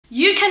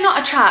You cannot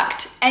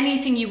attract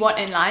anything you want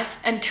in life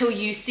until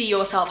you see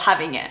yourself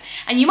having it.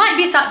 And you might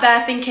be sat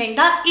there thinking,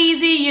 that's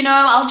easy, you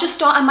know, I'll just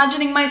start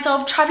imagining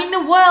myself traveling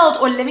the world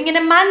or living in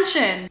a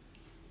mansion.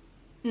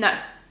 No.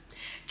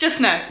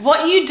 Just know,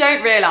 what you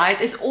don't realize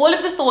is all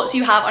of the thoughts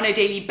you have on a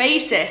daily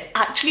basis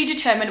actually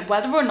determine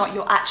whether or not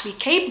you're actually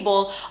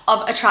capable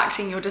of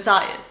attracting your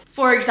desires.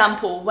 For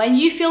example, when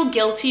you feel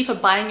guilty for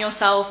buying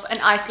yourself an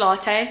iced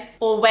latte,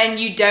 or when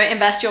you don't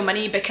invest your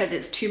money because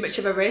it's too much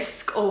of a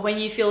risk, or when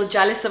you feel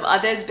jealous of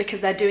others because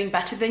they're doing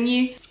better than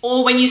you,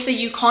 or when you say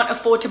you can't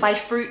afford to buy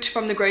fruit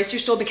from the grocery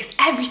store because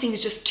everything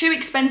is just too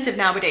expensive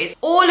nowadays.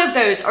 All of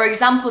those are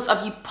examples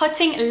of you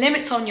putting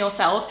limits on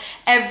yourself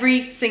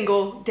every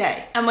single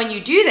day. And when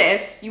you do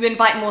this, you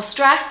invite more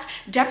stress,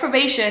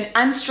 deprivation,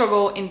 and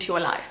struggle into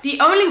your life. The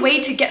only way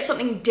to get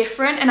something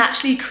different and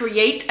actually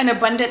create an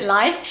abundant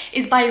life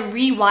is by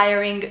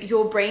rewiring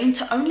your brain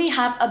to only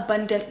have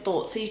abundant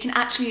thoughts so you can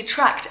actually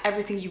attract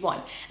everything you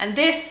want. And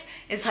this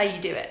is how you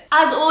do it.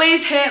 As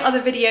always, here are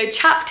the video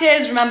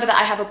chapters. Remember that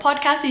I have a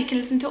podcast so you can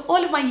listen to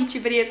all of my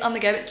YouTube videos on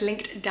the go. It's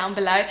linked down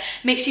below.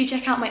 Make sure you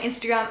check out my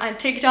Instagram and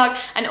TikTok,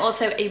 and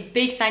also a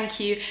big thank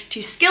you to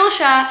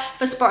Skillshare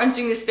for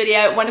sponsoring this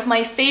video, one of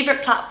my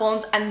favorite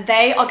platforms, and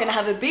they are gonna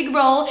have a big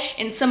role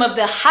in some of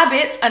the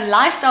habits and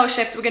lifestyle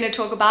shifts we're gonna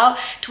talk about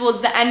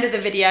towards the end of the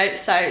video,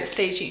 so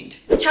stay tuned.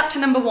 Chapter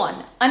number 1,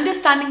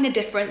 understanding the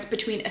difference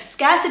between a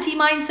scarcity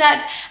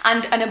mindset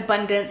and an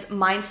abundance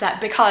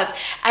mindset, because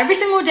every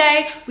single day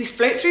we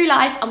float through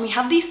life and we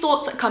have these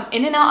thoughts that come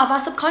in and out of our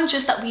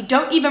subconscious that we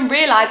don't even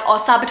realize are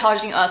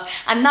sabotaging us,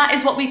 and that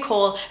is what we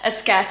call a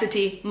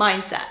scarcity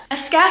mindset. A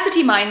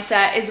scarcity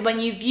mindset is when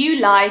you view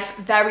life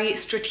very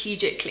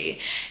strategically.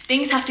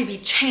 Things have to be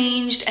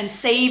changed and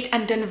saved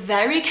and done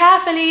very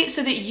carefully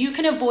so that you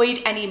can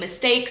avoid any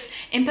mistakes,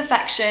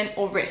 imperfection,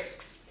 or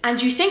risks. And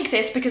you think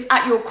this because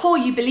at your core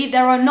you believe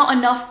there are not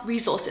enough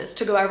resources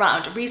to go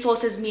around.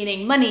 Resources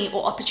meaning money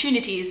or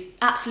opportunities,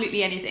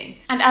 absolutely anything.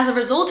 And as a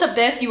result of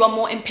this, you are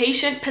more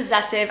impatient,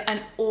 possessive,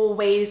 and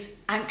always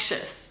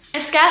anxious. A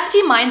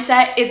scarcity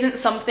mindset isn't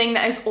something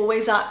that is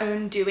always our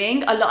own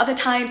doing. A lot of the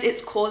times it's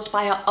caused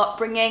by our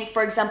upbringing.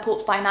 For example,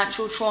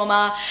 financial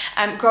trauma,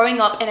 growing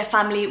up in a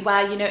family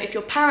where, you know, if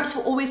your parents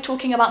were always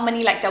talking about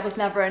money like there was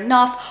never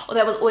enough or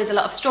there was always a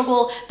lot of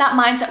struggle, that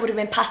mindset would have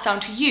been passed down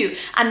to you.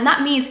 And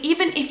that means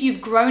even if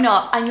you've grown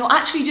up and you're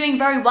actually doing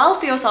very well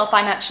for yourself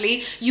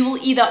financially, you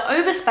will either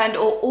overspend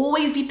or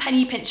always be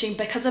penny pinching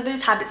because of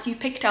those habits you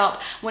picked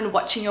up when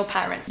watching your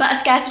parents. But a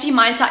scarcity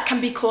mindset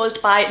can be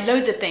caused by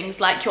loads of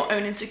things, like your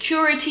own insecurities,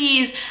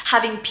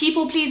 having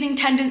people-pleasing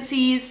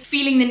tendencies,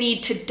 feeling the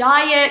need to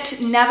diet,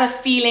 never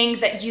feeling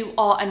that you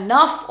are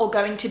enough or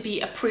going to be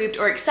approved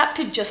or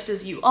accepted just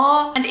as you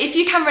are. And if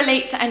you can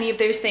relate to any of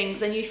those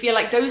things and you feel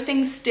like those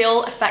things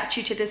still affect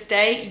you to this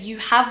day, you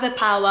have the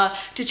power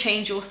to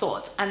change your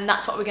thoughts. And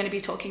that's what we're going to be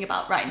talking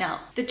about right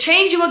now. The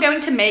change you are going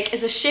to make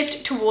is a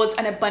shift towards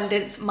an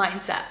abundance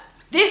mindset.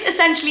 This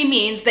essentially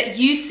means that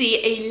you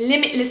see a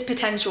limitless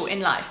potential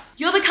in life.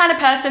 You're the kind of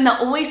person that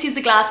always sees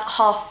the glass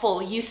half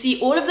full. You see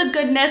all of the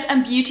goodness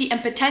and beauty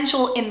and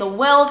potential in the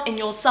world, in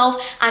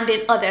yourself, and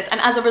in others.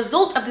 And as a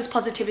result of this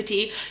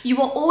positivity,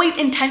 you are always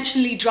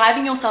intentionally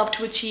driving yourself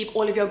to achieve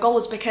all of your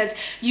goals because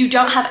you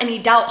don't have any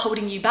doubt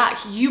holding you back.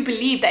 You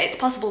believe that it's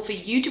possible for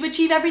you to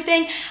achieve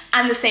everything,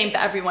 and the same for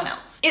everyone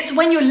else. It's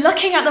when you're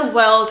looking at the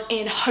world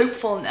in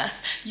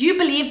hopefulness. You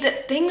believe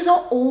that things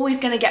are always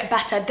going to get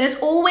better. There's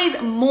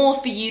always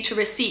more for you to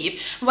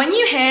receive. When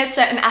you hear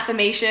certain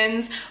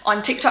affirmations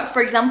on TikTok,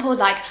 for example,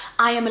 like,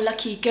 I am a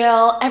lucky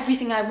girl,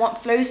 everything I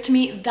want flows to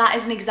me, that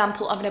is an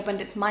example of an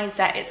abundance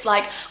mindset. It's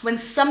like when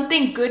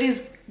something good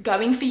is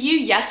going for you,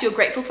 yes, you're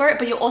grateful for it,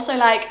 but you're also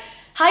like,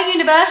 hi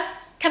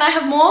universe, can I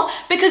have more?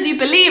 Because you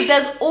believe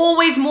there's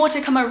always more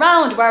to come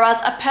around. Whereas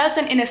a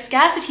person in a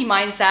scarcity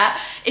mindset,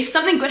 if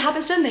something good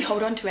happens to them, they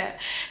hold on to it.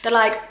 They're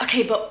like,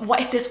 okay, but what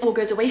if this all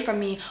goes away from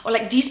me? Or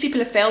like, these people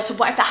have failed, so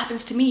what if that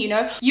happens to me, you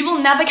know? You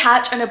will never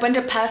catch an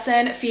abundant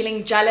person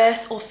feeling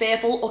jealous or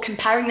fearful or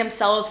comparing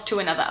themselves to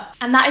another.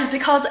 And that is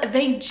because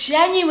they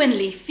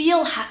genuinely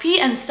feel happy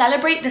and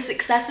celebrate the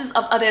successes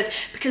of others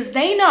because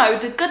they know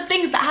the good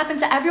things that happen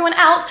to everyone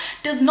else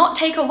does not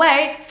take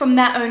away from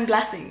their own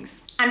blessings.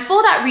 And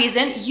for that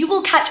reason, you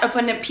will catch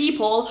abundant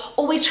people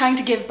always trying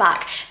to give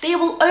back. They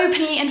will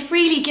openly and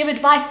freely give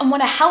advice and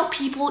want to help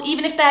people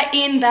even if they're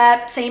in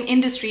their same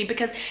industry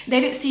because they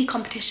don't see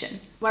competition.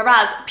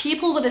 Whereas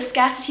people with a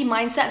scarcity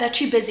mindset, they're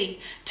too busy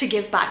to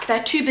give back.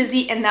 They're too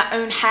busy in their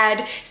own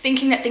head,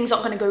 thinking that things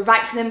aren't going to go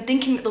right for them,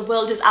 thinking that the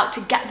world is out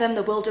to get them,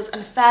 the world is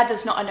unfair,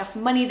 there's not enough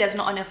money, there's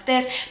not enough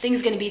this,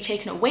 things are going to be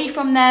taken away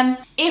from them.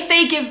 If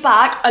they give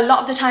back, a lot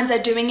of the times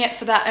they're doing it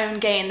for their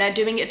own gain. They're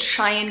doing it to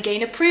try and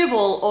gain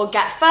approval or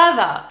get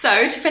further.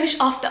 So to finish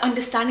off the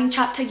understanding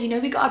chapter, you know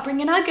we gotta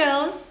bring in our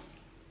girls.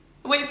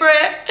 Wait for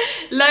it.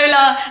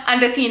 Lola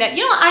and Athena.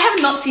 You know what? I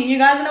have not seen you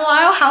guys in a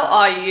while. How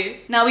are you?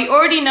 Now, we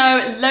already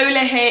know Lola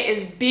here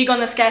is big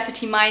on the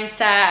scarcity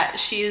mindset.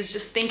 She is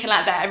just thinking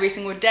like that every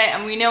single day.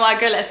 And we know our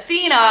girl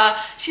Athena,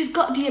 she's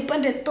got the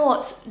abundant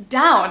thoughts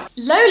down.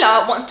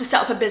 Lola wants to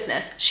set up a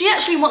business. She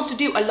actually wants to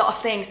do a lot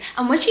of things.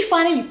 And when she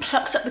finally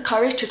plucks up the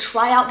courage to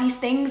try out these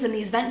things and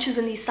these ventures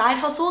and these side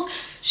hustles,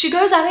 she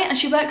goes at it and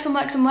she works and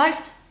works and works.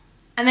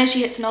 And then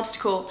she hits an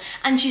obstacle.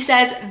 And she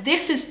says,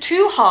 this is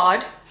too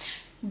hard.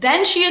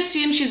 Then she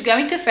assumes she's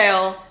going to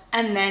fail,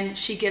 and then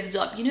she gives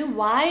up. You know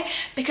why?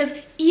 Because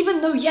even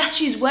though, yes,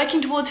 she's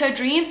working towards her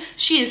dreams,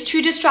 she is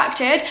too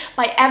distracted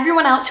by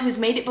everyone else who has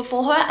made it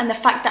before her and the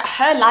fact that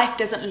her life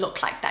doesn't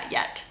look like that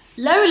yet.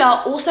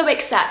 Lola also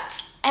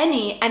accepts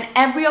any and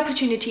every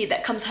opportunity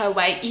that comes her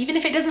way, even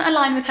if it doesn't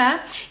align with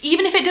her,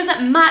 even if it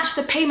doesn't match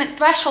the payment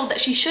threshold that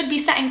she should be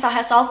setting for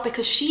herself,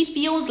 because she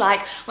feels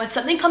like when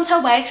something comes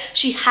her way,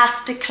 she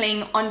has to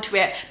cling onto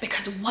it,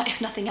 because what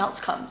if nothing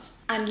else comes?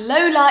 And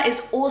Lola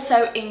is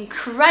also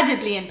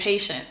incredibly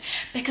impatient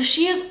because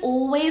she is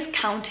always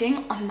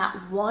counting on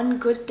that one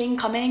good thing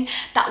coming,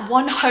 that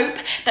one hope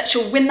that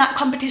she'll win that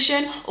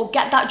competition or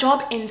get that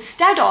job,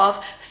 instead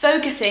of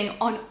focusing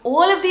on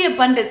all of the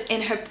abundance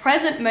in her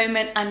present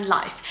moment and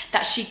life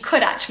that she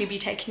could actually be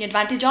taking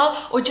advantage of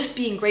or just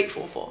being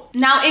grateful for.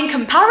 Now, in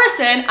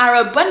comparison, our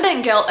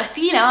abundant girl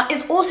Athena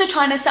is also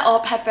trying to set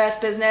up her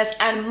first business,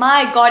 and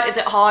my God, is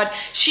it hard.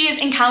 She is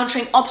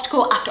encountering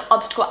obstacle after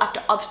obstacle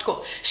after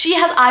obstacle.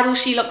 She has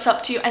idols she looks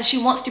up to and she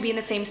wants to be in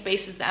the same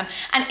space as them.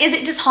 And is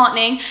it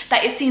disheartening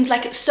that it seems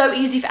like it's so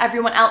easy for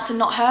everyone else and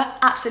not her?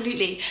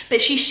 Absolutely.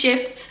 But she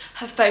shifts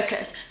her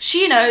focus.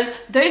 She knows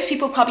those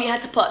people probably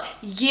had to put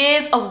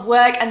years of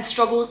work and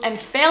struggles and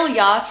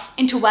failure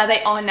into where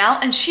they are now,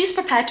 and she's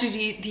prepared to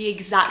do the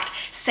exact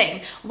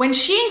same. When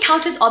she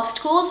encounters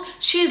obstacles,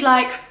 she's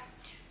like,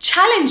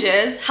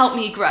 challenges help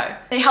me grow.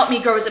 They help me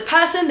grow as a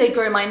person, they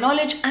grow my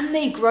knowledge, and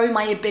they grow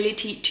my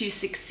ability to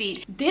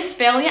succeed. This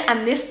failure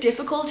and this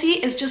difficulty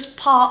is just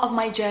part of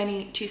my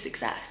journey to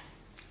success.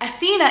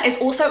 Athena is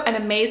also an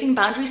amazing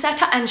boundary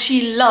setter, and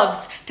she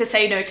loves to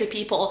say no to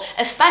people,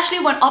 especially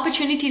when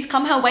opportunities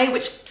come her way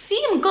which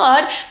seem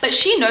good, but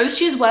she knows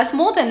she's worth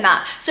more than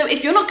that. So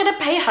if you're not going to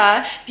pay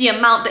her the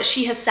amount that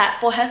she has set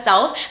for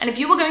herself, and if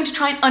you were going to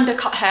try and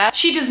undercut her,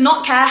 she does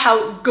not care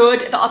how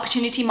good the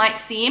opportunity might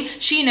seem.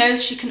 She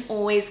knows she can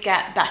always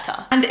get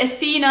better. And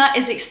Athena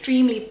is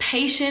extremely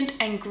patient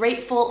and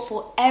grateful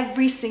for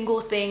every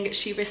single thing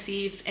she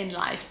receives in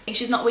life.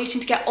 She's not waiting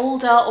to get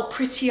older or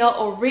prettier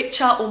or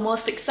richer or more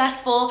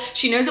successful.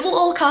 She knows it will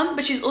all come,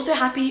 but she's also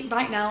happy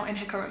right now in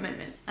her current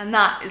moment. And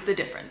that is the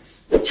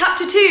difference.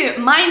 Chapter 2,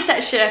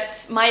 mindset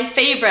shifts, my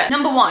favorite.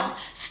 Number 1,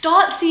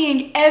 start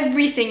seeing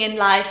everything in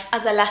life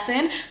as a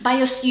lesson by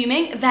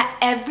assuming that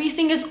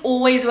everything is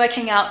always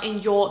working out in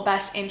your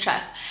best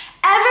interest.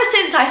 Ever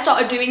since I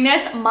started doing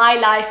this, my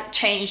life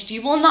changed.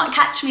 You will not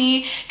catch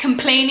me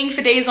complaining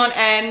for days on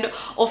end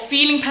or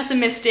feeling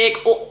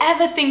pessimistic or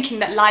ever thinking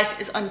that life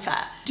is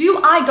unfair.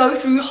 Do I go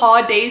through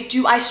hard days?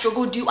 Do I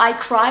struggle? Do I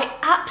cry?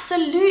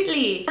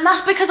 Absolutely. And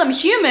that's because I'm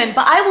human,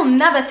 but I will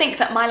never think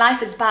that my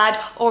life is bad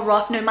or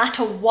rough no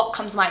matter what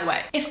comes my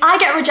way. If I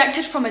get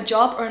rejected from a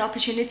job or an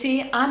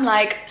opportunity, I'm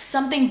like,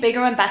 something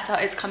bigger and better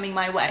is coming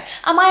my way.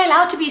 Am I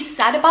allowed to be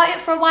sad about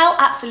it for a while?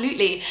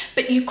 Absolutely.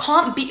 But you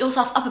can't beat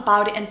yourself up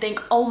about it and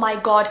think, oh my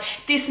God,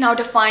 this now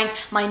defines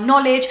my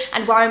knowledge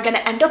and where I'm going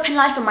to end up in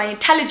life and my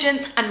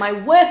intelligence and my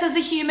worth as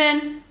a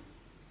human.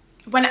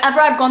 Whenever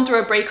I've gone through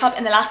a breakup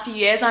in the last few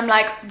years, I'm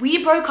like,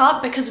 we broke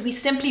up because we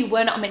simply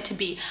were not meant to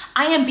be.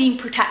 I am being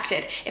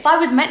protected. If I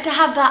was meant to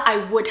have that, I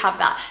would have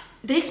that.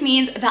 This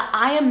means that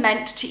I am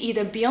meant to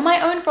either be on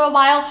my own for a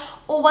while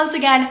or once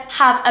again,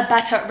 have a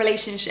better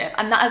relationship.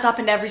 And that has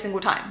happened every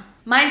single time.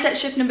 Mindset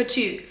shift number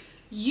 2.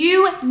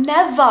 You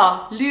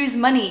never lose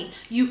money,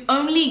 you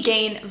only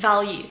gain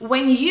value.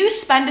 When you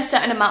spend a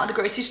certain amount at the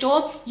grocery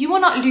store, you are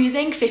not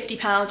losing £50,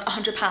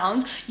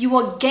 £100, you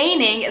are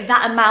gaining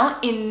that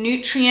amount in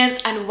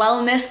nutrients and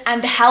wellness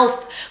and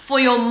health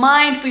for your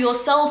mind, for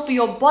yourself, for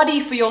your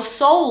body, for your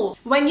soul.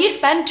 When you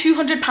spend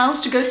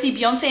 £200 to go see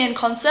Beyonce in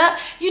concert,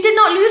 you did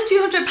not lose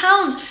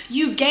 £200,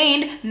 you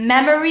gained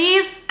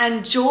memories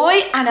and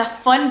joy and a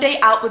fun day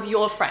out with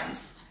your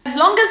friends. As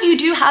long as you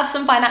do have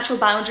some financial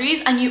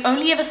boundaries and you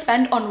only ever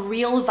spend on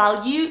real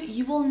value,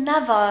 you will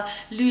never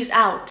lose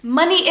out.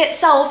 Money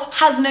itself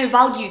has no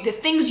value. The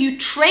things you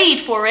trade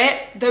for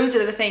it, those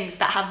are the things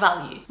that have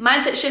value.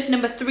 Mindset shift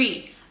number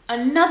 3.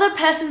 Another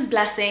person's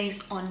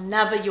blessings are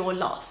never your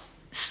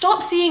loss.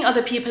 Stop seeing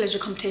other people as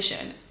your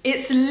competition.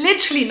 It's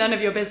literally none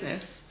of your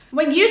business.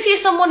 When you see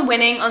someone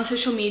winning on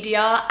social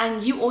media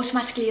and you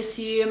automatically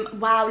assume,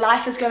 wow,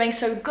 life is going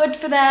so good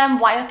for them,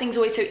 why are things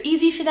always so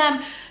easy for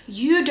them?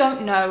 You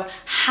don't know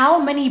how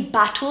many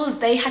battles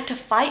they had to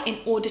fight in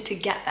order to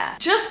get there.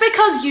 Just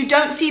because you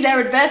don't see their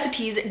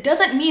adversities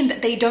doesn't mean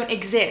that they don't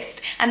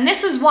exist. And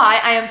this is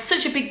why I am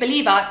such a big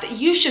believer that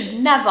you should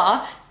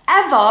never,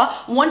 ever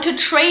want to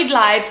trade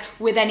lives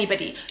with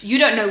anybody. You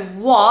don't know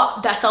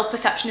what their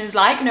self-perception is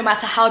like, no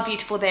matter how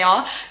beautiful they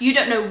are. You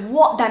don't know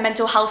what their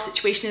mental health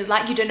situation is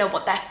like. You don't know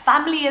what their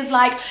family is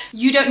like.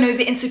 You don't know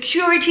the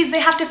insecurities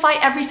they have to fight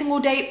every single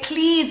day.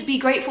 Please be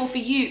grateful for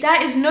you.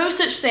 There is no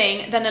such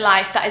thing than a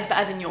life that is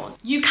better than yours.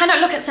 You cannot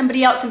look at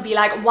somebody else and be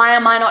like, why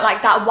am I not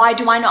like that? Why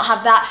do I not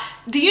have that?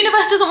 The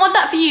universe doesn't want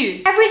that for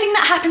you. Everything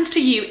that happens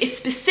to you is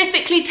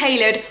specifically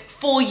tailored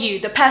for you,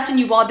 the person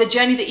you are, the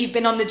journey that you've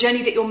been on, the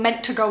journey that you're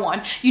meant to go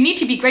on. You need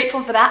to be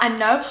grateful for that and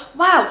know,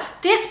 wow,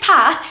 this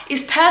path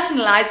is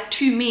personalized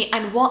to me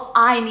and what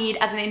I need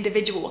as an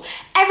individual.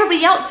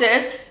 Everybody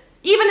else's,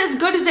 even as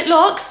good as it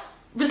looks,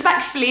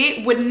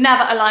 respectfully, would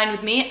never align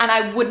with me and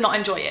I would not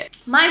enjoy it.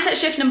 Mindset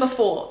shift number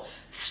 4.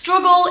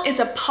 Struggle is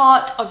a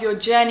part of your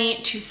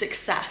journey to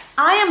success.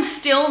 I am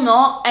still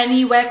not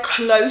anywhere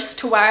close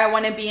to where I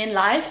want to be in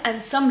life,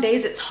 and some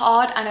days it's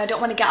hard and I don't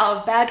want to get out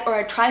of bed, or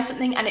I try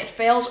something and it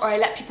fails, or I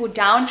let people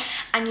down.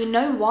 And you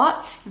know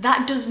what?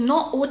 That does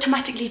not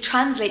automatically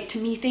translate to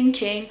me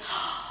thinking,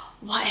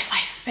 what if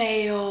I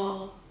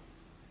fail?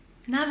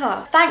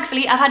 Never.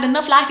 Thankfully, I've had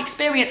enough life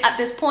experience at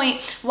this point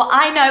where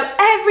I know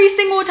every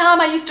single time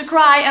I used to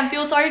cry and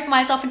feel sorry for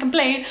myself and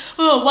complain,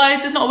 oh, why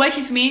is this not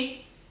working for me?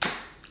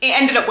 It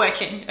ended up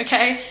working,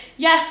 okay?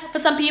 Yes, for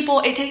some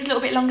people, it takes a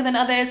little bit longer than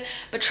others,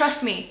 but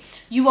trust me,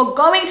 you are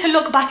going to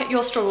look back at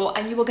your struggle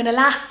and you are gonna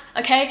laugh,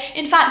 okay?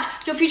 In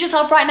fact, your future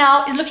self right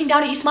now is looking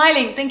down at you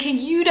smiling, thinking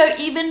you don't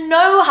even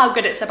know how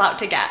good it's about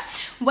to get.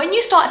 When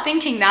you start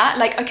thinking that,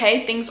 like,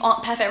 okay, things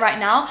aren't perfect right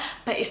now,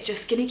 but it's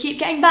just gonna keep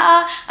getting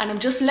better and I'm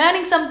just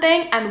learning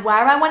something, and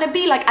where I wanna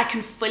be, like, I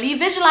can fully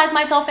visualize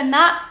myself in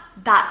that,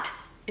 that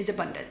is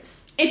abundance.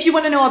 If you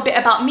want to know a bit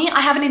about me, I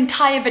have an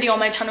entire video on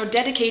my channel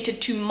dedicated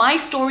to my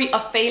story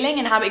of failing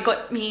and how it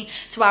got me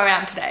to where I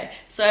am today.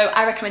 So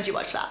I recommend you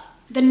watch that.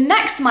 The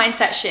next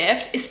mindset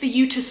shift is for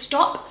you to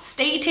stop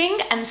stating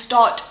and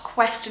start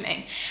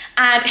questioning.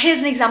 And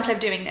here's an example of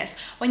doing this.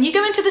 When you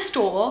go into the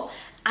store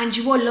and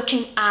you are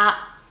looking at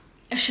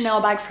a Chanel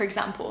bag, for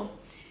example,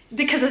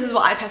 because this is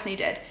what I personally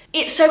did.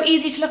 It's so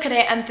easy to look at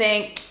it and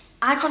think,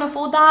 I can't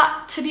afford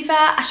that. To be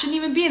fair, I shouldn't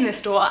even be in this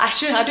store. I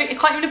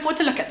can't even afford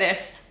to look at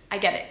this. I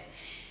get it.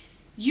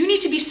 You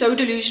need to be so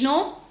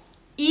delusional.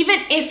 Even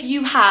if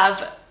you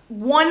have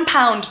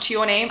 £1 to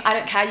your name, I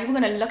don't care, you're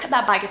gonna look at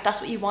that bag if that's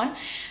what you want,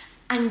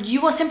 and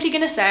you are simply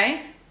gonna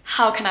say,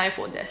 how can I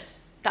afford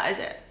this? That is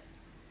it.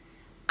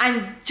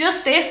 And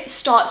just this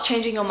starts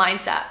changing your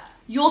mindset.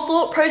 Your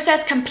thought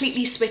process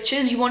completely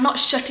switches. You are not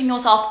shutting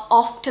yourself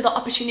off to the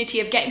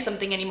opportunity of getting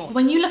something anymore.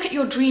 When you look at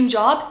your dream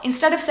job,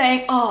 instead of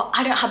saying, oh,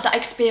 I don't have that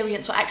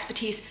experience or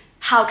expertise,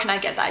 how can I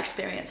get that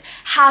experience?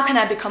 How can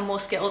I become more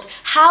skilled?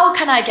 How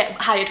can I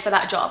get hired for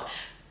that job?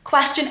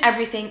 Question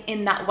everything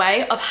in that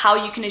way of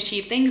how you can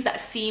achieve things that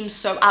seem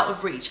so out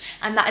of reach.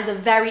 And that is a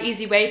very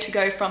easy way to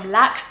go from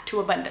lack to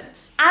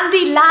abundance. And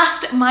the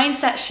last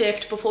mindset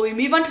shift before we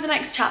move on to the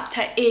next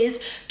chapter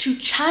is to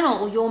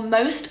channel your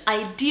most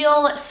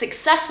ideal,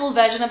 successful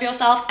version of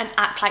yourself and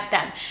act like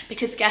them.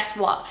 Because guess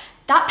what?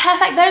 That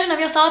perfect version of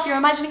yourself you're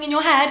imagining in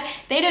your head,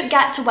 they don't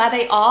get to where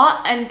they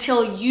are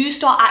until you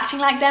start acting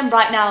like them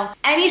right now.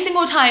 Any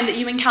single time that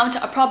you encounter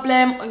a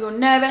problem or you're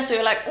nervous or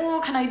you're like,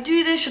 oh, can I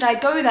do this? Should I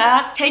go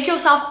there? Take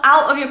yourself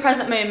out of your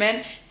present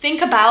moment.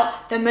 Think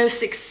about the most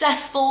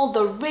successful,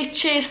 the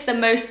richest, the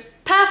most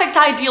perfect,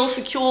 ideal,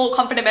 secure,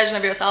 confident version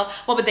of yourself.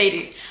 What would they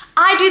do?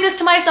 I do this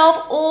to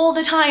myself all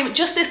the time.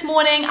 Just this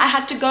morning, I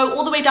had to go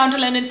all the way down to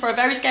London for a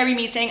very scary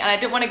meeting and I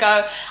didn't want to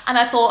go. And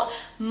I thought,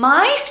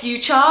 my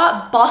future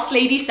boss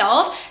lady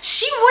self,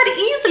 she would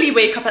easily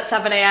wake up at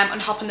 7 AM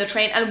and hop on the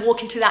train and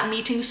walk into that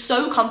meeting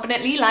so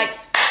confidently, like,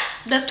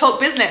 let's talk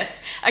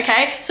business,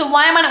 okay? So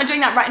why am I not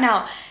doing that right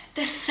now?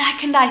 The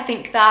second I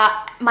think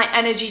that, my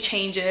energy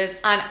changes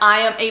and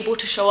I am able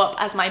to show up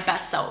as my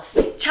best self.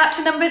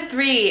 Chapter number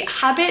 3,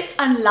 habits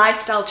and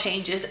lifestyle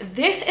changes.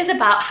 This is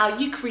about how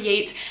you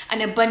create an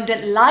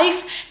abundant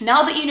life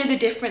now that you know the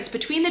difference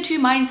between the two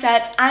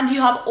mindsets and you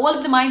have all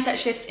of the mindset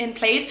shifts in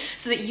place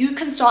so that you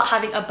can start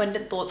having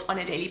abundant thoughts on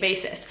a daily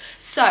basis.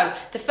 So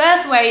the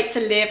first way to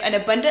live an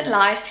abundant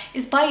life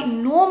is by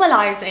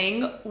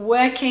normalizing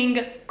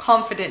working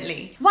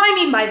confidently. What I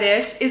mean by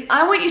this is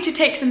I want you to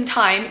take some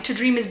time to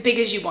dream as big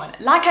as you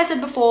want. Like I said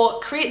before,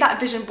 create that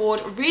vision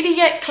board, really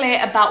get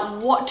clear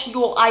about what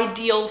your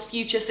ideal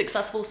future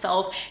successful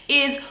self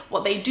is,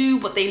 what they do,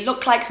 what they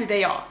look like, who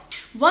they are.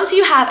 Once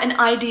you have an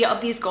idea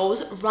of these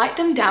goals, write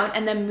them down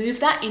and then move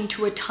that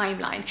into a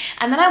timeline.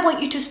 And then I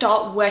want you to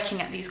start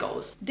working at these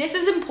goals. This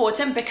is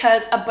important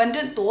because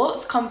abundant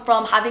thoughts come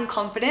from having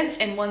confidence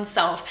in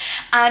oneself.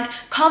 And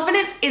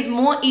confidence is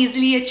more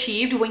easily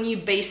achieved when you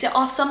base it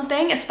off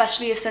something,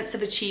 especially a sense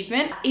of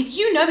achievement. If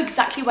you know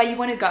exactly where you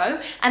want to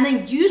go and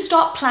then you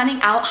start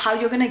planning out how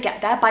you're going to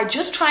get there by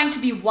just trying to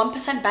be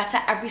 1% better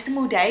every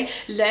single day,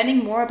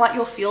 learning more about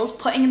your field,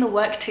 putting in the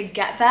work to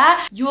get there,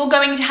 you're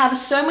going to have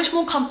so much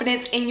more confidence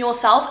in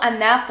yourself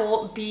and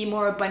therefore be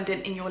more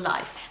abundant in your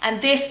life.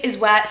 And this is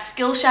where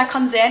Skillshare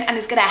comes in and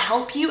is going to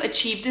help you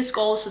achieve this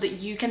goal so that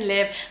you can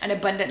live an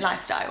abundant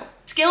lifestyle.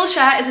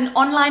 Skillshare is an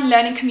online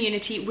learning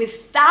community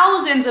with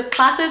thousands of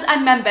classes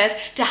and members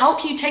to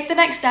help you take the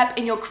next step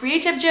in your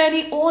creative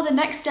journey or the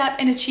next step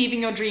in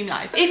achieving your dream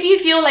life. If you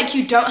feel like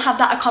you don't have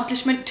that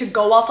accomplishment to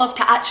go off of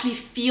to actually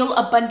feel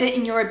abundant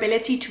in your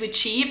ability to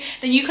achieve,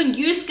 then you can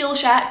use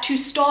Skillshare to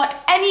start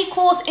any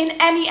course in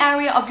any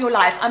area of your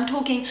life. I'm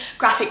talking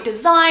graphic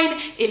design,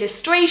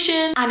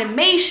 illustration,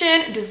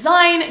 animation,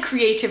 design,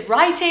 creative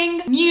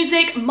writing,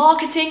 music,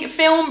 marketing,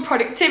 film,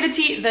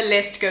 productivity, the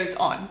list goes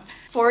on.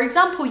 For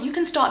example, you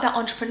can start their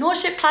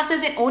entrepreneurship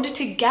classes in order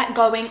to get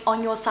going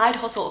on your side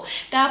hustle.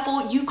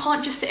 Therefore, you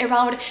can't just sit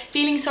around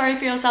feeling sorry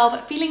for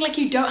yourself, feeling like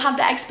you don't have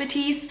the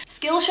expertise.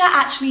 Skillshare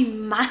actually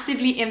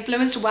massively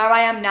influenced where I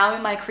am now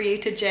in my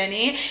creator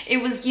journey. It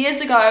was years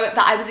ago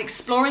that I was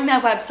exploring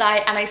their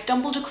website and I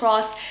stumbled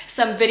across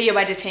some video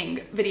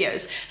editing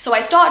videos. So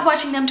I started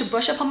watching them to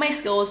brush up on my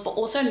skills, but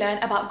also learn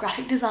about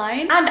graphic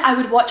design. And I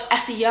would watch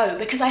SEO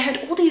because I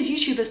heard all these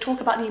YouTubers talk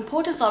about the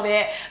importance of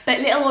it, but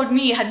little old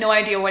me had no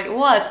idea what it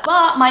was.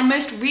 But my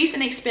most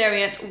recent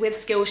experience with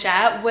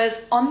Skillshare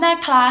was on their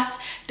class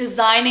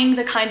designing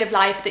the kind of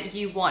life that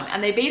you want,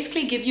 and they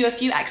basically give you a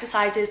few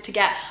exercises to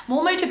get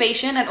more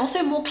motivation and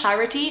also more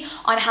clarity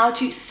on how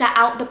to set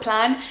out the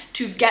plan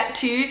to get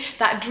to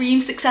that dream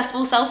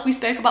successful self we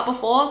spoke about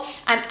before,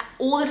 and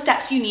all the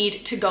steps you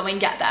need to go and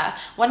get there.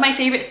 One of my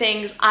favorite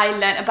things I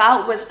learned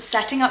about was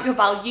setting up your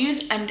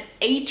values and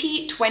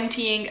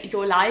 80-20ing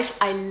your life.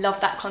 I love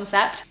that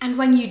concept. And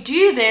when you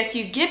do this,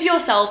 you give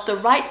yourself the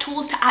right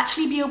tools to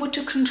actually be able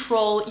to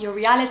control your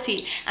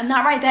reality. And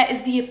that right there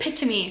is the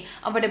epitome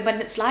of an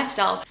abundance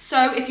lifestyle.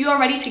 So if you are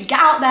ready to get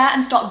out there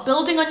and start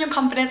building on your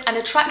confidence and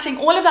attracting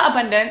all of that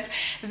abundance,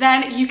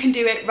 then you can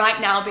do it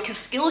right now, because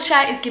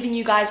Skillshare is giving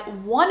you guys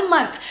 1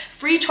 month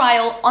free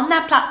trial on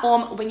their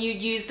platform when you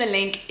use the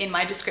link in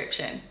my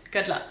description.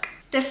 Good luck.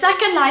 The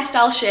second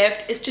lifestyle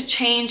shift is to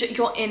change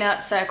your inner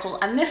circle,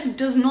 and this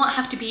does not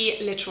have to be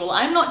literal.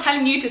 I'm not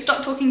telling you to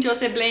stop talking to your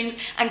siblings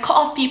and cut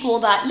off people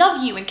that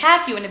love you and care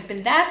for you and have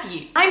been there for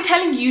you. I'm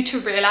telling you to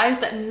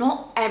realize that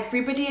not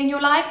everybody in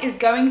your life is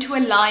going to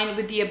align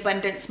with the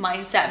abundance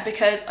mindset,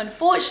 because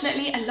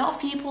unfortunately a lot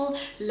of people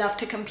love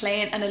to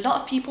complain and a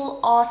lot of people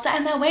are set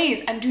in their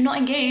ways and do not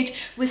engage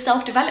with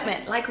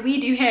self-development like we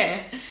do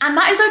here. And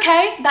that is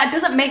okay. That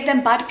doesn't make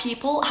them bad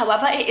people.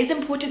 However, it is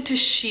important to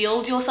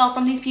shield yourself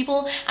from these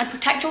people and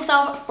protect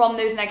yourself from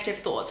those negative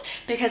thoughts,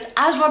 because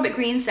as Robert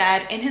Greene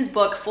said in his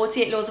book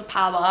 48 Laws of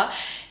Power,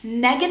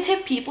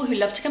 negative people who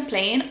love to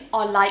complain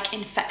are like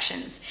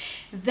infections.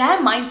 Their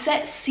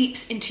mindset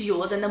seeps into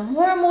yours, and the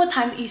more and more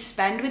time that you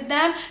spend with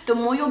them, the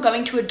more you're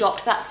going to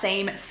adopt that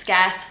same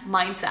scarce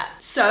mindset.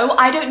 So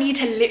I don't need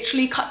to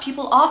literally cut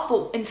people off,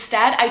 but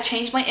instead I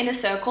change my inner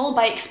circle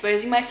by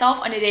exposing myself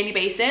on a daily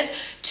basis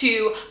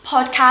to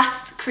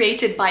podcasts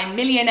created by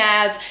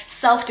millionaires,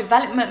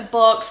 self-development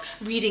books,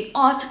 reading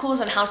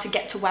articles on how to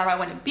get to where I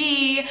want to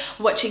be,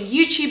 watching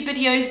YouTube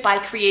videos by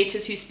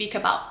creators who speak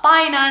about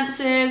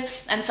finances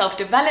and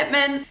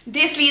self-development.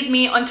 This leads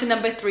me on to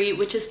number 3,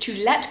 which is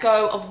to let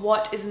go of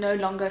what is no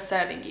longer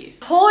serving you.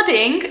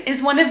 Hoarding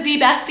is one of the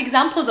best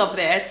examples of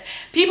this.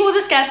 People with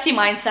a scarcity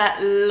mindset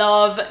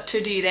love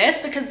to do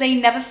this because they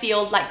never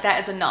feel like there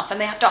is enough, and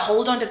they have to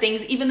hold on to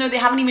things even though they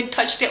haven't even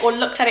touched it or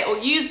looked at it or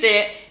used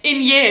it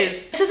in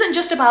years. This isn't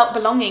just about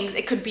belongings.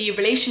 It could be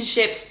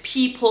relationships,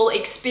 people,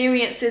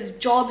 experiences,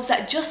 jobs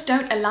that just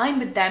don't align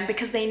with them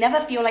because they never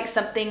feel like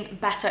something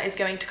better is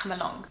going to come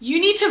along. You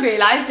need to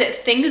realize that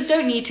things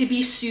don't need to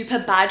be super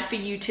bad for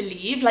you to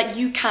leave. Like,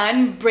 you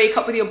can break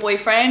up with your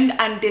boyfriend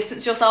and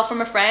distance yourself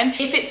from a friend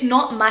if it's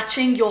not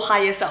matching your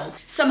higher self.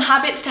 Some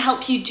habits to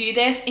help you do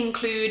this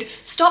include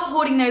stop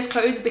hoarding those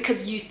clothes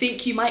because you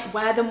think you might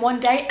wear them one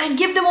day, and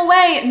give them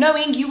away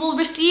knowing you will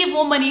receive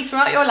more money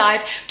throughout your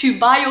life to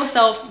buy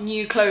yourself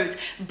new clothes.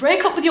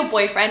 Break up with your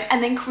boyfriend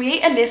and then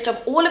create a list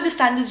of all of the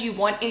standards you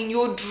want in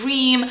your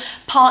dream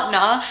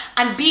partner,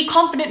 and be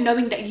confident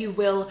knowing that you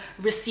will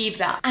receive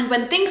that. And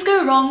when things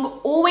go wrong,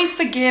 always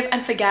forgive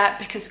and forget,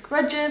 because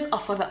grudges are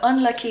for the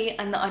unlucky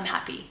and the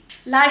unhappy.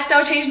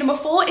 Lifestyle change number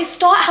 4 is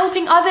start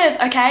helping others,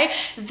 okay?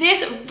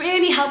 This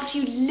really helps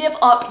you live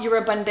up your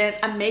abundance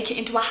and make it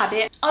into a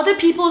habit. Other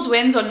people's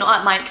wins are not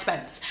at my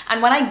expense.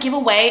 And when I give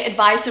away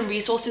advice and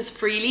resources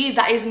freely,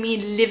 that is me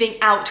living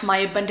out my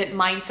abundant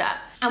mindset.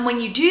 And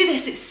when you do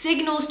this, it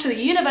signals to the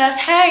universe,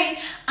 hey,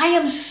 I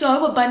am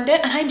so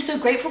abundant and I'm so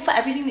grateful for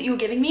everything that you're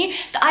giving me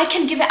that I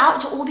can give it out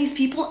to all these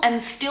people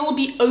and still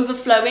be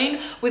overflowing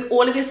with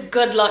all of this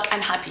good luck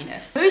and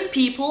happiness. Those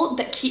people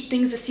that keep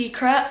things a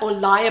secret or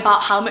lie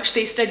about how much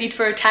they studied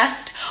for a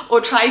test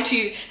or try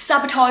to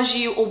sabotage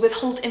you or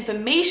withhold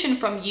information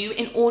from you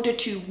in order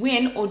to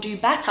win or do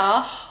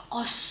better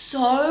are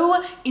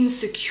so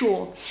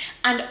insecure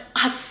and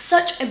have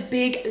such a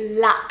big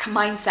lack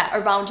mindset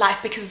around life,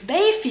 because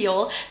they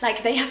feel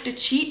like they have to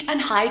cheat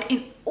and hide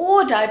in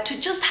order to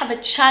just have a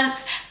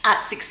chance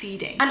at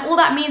succeeding. And all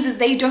that means is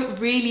they don't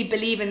really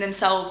believe in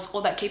themselves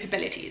or their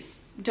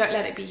capabilities. Don't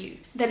let it be you.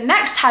 The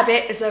next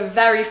habit is a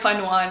very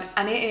fun one,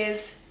 and it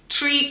is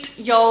treat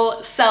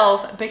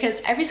yourself,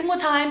 because every single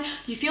time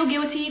you feel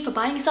guilty for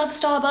buying yourself a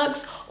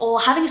Starbucks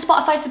or having a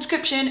Spotify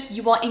subscription,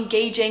 you are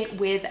engaging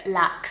with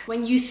lack.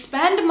 When you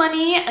spend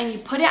money and you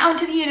put it out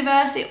into the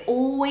universe, it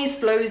always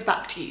flows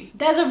back to you.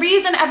 There's a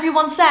reason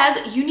everyone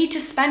says you need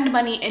to spend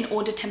money in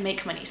order to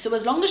make money. So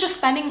as long as you're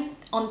spending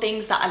on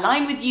things that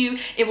align with you,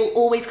 it will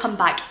always come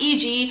back.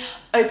 E.g.,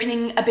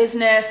 opening a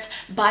business,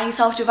 buying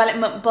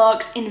self-development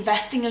books,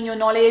 investing in your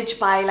knowledge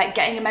by like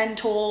getting a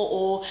mentor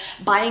or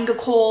buying a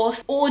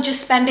course, or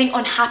just spending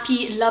on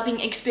happy, loving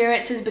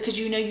experiences because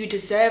you know you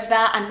deserve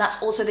that, and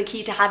that's also the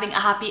key to having a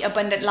happy,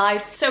 abundant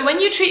life. So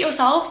when you treat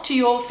yourself to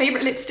your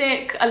favorite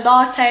lipstick, a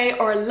latte,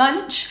 or a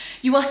lunch,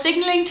 you are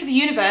signaling to the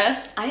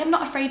universe, I am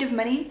not afraid of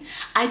money.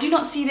 I do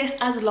not see this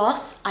as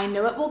loss. I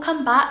know it will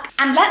come back.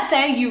 And let's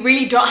say you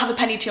really don't have a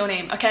penny to your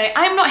name, okay?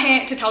 I am not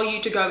here to tell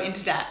you to go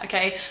into debt,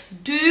 okay?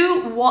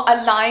 Do what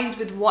aligns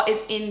with what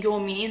is in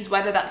your means,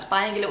 whether that's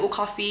buying a little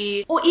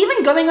coffee or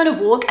even going on a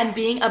walk and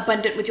being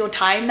abundant with your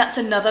time. That's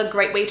another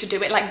great way to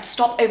do it. Like,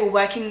 stop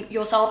overworking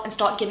yourself and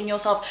start giving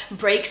yourself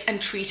breaks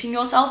and treating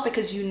yourself,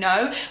 because you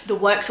know the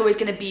work's always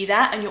going to be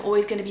there and you're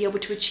always going to be able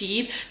to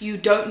achieve. You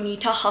don't need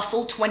to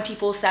hustle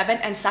 24/7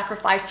 and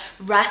sacrifice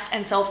rest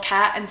and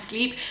self-care and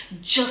sleep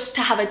just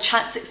to have a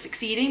chance at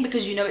succeeding,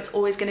 because you know it's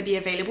always going to be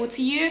available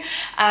to you.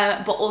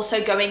 But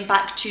also going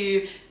back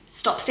to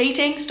stop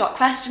stating, start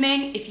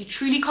questioning. If you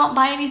truly can't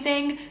buy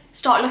anything,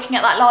 start looking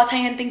at that latte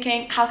and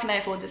thinking, how can I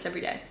afford this every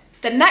day?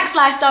 The next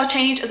lifestyle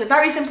change is a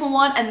very simple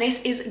one, and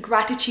this is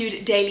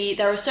gratitude daily.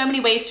 There are so many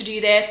ways to do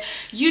this.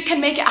 You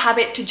can make it a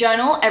habit to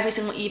journal every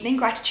single evening,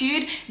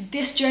 gratitude.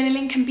 This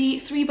journaling can be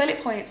 3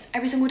 bullet points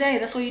every single day.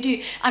 That's all you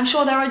do. I'm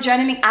sure there are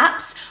journaling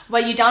apps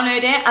where you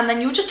download it and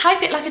then you'll just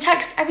type it like a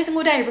text every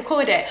single day,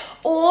 record it.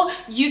 Or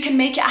you can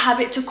make it a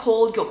habit to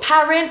call your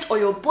parent or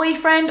your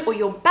boyfriend or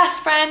your best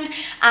friend,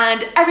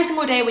 and every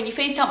single day when you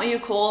FaceTime or you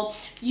call,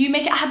 you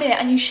make it a habit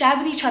and you share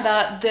with each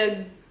other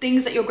the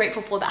things that you're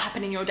grateful for that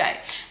happen in your day.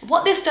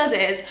 What this does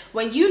is,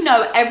 when you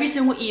know every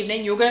single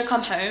evening you're going to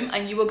come home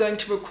and you are going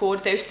to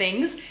record those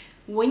things,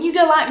 when you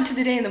go out into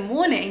the day in the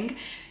morning,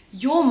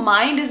 your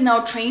mind is now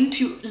trained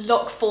to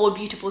look for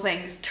beautiful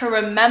things, to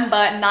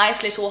remember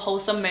nice little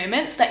wholesome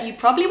moments that you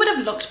probably would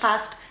have looked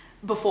past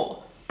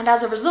before. And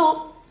as a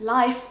result,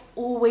 life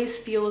always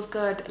feels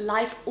good.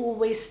 Life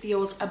always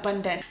feels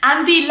abundant.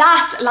 And the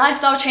last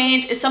lifestyle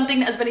change is something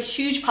that has been a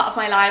huge part of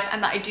my life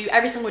and that I do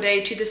every single day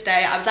to this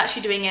day. I was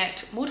actually doing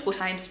it multiple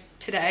times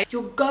today.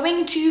 You're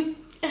going to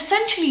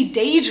essentially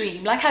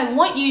daydream. Like, I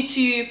want you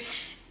to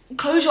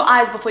close your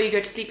eyes before you go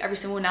to sleep every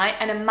single night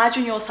and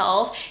imagine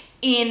yourself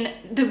in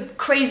the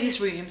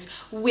craziest rooms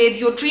with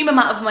your dream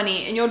amount of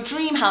money, in your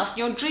dream house, in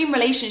your dream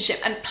relationship,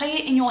 and play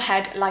it in your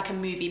head like a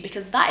movie,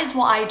 because that is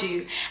what I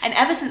do. And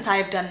ever since I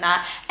have done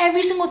that,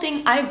 every single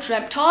thing I've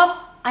dreamt of,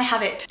 I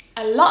have it.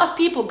 A lot of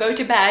people go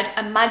to bed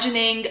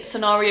imagining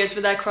scenarios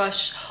with their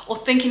crush or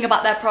thinking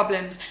about their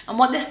problems. And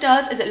what this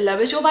does is it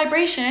lowers your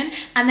vibration,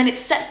 and then it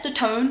sets the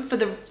tone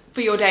for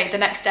your day, the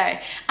next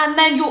day. And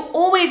then you're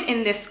always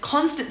in this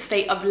constant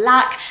state of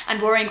lack and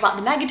worrying about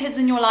the negatives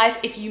in your life.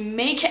 If you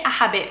make it a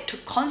habit to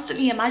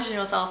constantly imagine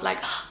yourself like,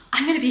 oh,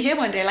 I'm gonna be here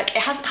one day, like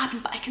it hasn't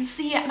happened, but I can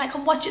see it and I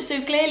can watch it so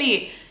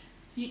clearly.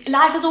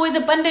 Life is always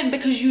abundant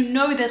because you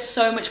know there's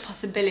so much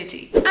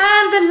possibility. And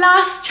the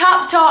last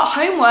chapter,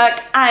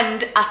 homework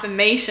and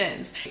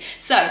affirmations.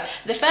 So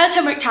the first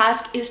homework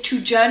task is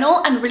to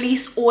journal and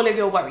release all of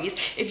your worries.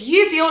 If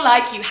you feel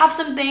like you have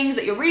some things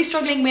that you're really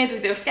struggling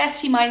with your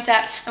scarcity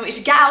mindset, I want you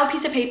to get out a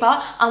piece of paper.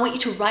 I want you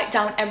to write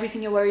down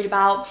everything you're worried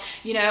about.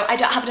 You know, I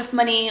don't have enough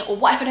money, or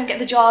what if I don't get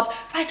the job?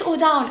 Write it all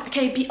down.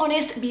 Okay, be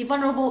honest, be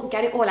vulnerable,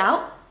 get it all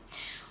out.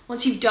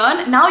 Once you've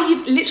done, now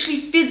you've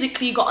literally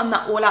physically gotten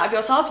that all out of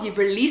yourself, you've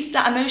released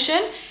that emotion.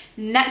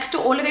 Next to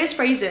all of those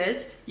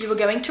phrases, you are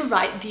going to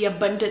write the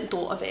abundant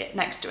thought of it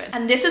next to it.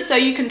 And this is so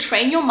you can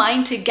train your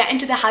mind to get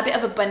into the habit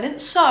of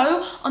abundance.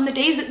 So on the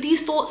days that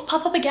these thoughts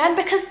pop up again,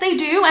 because they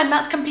do, and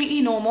that's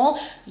completely normal,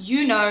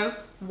 you know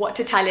what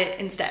to tell it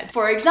instead.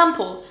 For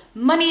example,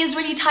 money is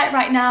really tight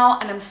right now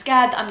and I'm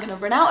scared that I'm gonna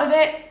run out of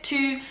it,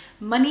 to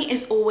money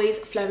is always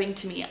flowing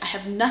to me. I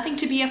have nothing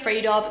to be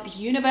afraid of. The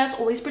universe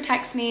always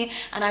protects me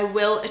and I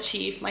will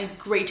achieve my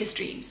greatest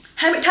dreams.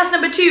 Homework task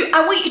number 2,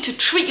 I want you to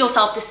treat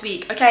yourself this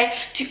week, okay?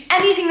 To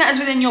anything that is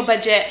within your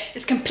budget.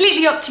 It's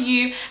completely up to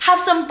you.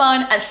 Have some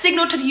fun and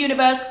signal to the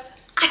universe,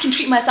 I can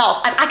treat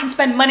myself and I can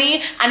spend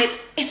money and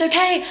it's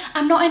okay.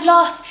 I'm not in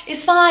loss,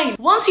 it's fine.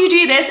 Once you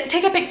do this,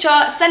 take a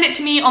picture, send it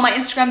to me on my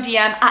Instagram DM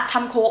at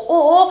tamkaur,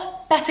 or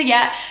better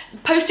yet,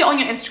 post it on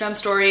your Instagram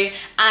story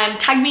and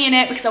tag me in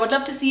it, because I would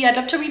love to see, I'd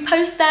love to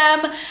repost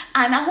them,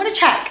 and I want to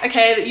check,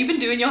 okay, that you've been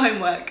doing your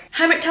homework.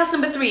 Homework task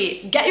number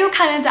 3, get your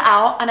calendar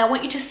out and I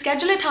want you to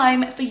schedule a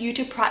time for you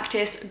to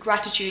practice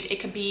gratitude.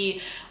 It could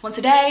be once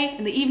a day,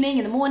 in the evening,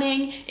 in the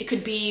morning, it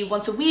could be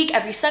once a week,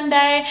 every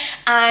Sunday,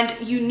 and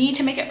you need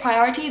to make it a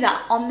priority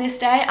that on this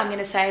day, I'm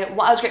gonna say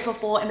what I was grateful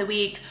for in the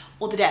week,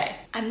 or the day.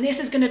 And this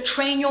is gonna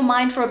train your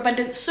mind for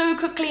abundance so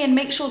quickly and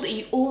make sure that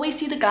you always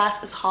see the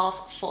glass as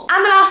half full.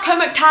 And the last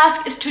homework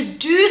task is to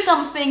do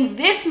something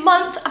this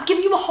month. I'm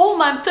giving you a whole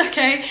month,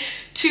 okay?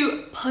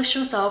 To push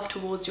yourself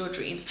towards your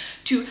dreams,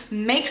 to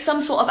make some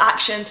sort of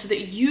action so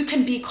that you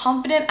can be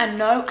confident and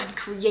know I'm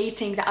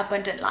creating that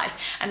abundant life.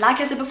 And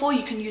like I said before,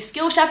 you can use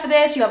Skillshare for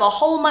this. You have a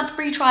whole month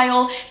free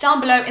trial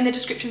down below in the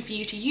description for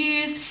you to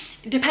use.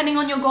 Depending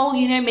on your goal,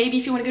 you know, maybe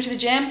if you want to go to the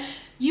gym,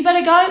 you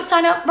better go,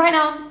 sign up right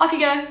now, off you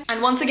go.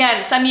 And once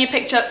again, send me a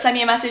picture, send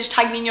me a message,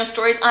 tag me in your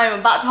stories. I am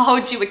about to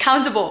hold you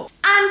accountable.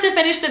 And to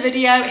finish the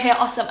video, here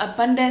are some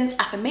abundance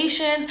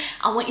affirmations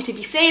I want you to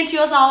be saying to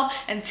yourself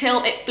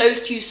until it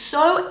flows to you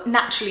so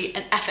naturally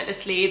and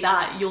effortlessly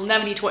that you'll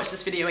never need to watch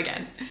this video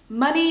again.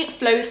 Money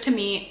flows to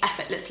me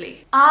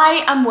effortlessly.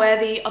 I am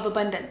worthy of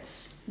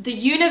abundance. The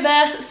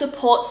universe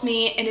supports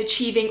me in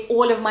achieving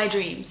all of my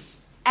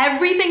dreams.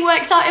 Everything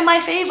works out in my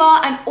favor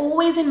and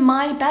always in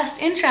my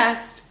best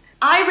interest.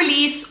 I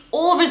release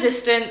all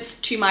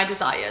resistance to my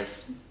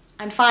desires.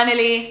 And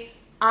finally,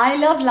 I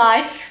love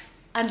life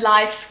and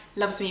life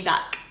loves me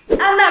back. And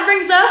that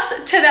brings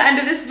us to the end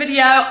of this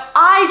video.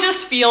 I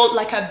just feel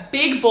like a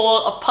big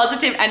ball of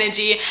positive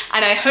energy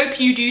and I hope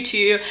you do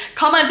too.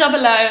 Comment down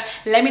below,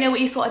 let me know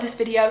what you thought of this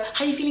video.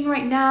 How are you feeling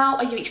right now?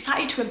 Are you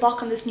excited to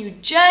embark on this new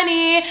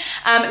journey?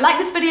 Like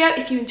this video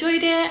if you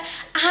enjoyed it.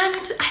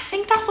 And I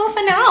think that's all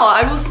for now.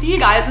 I will see you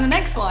guys in the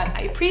next one.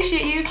 I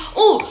appreciate you.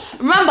 Oh,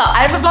 remember,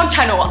 I have a vlog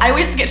channel. I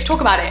always forget to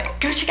talk about it.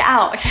 Go check it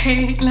out,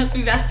 okay? Let's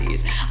be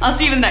besties. I'll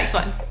see you in the next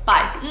one.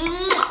 Bye.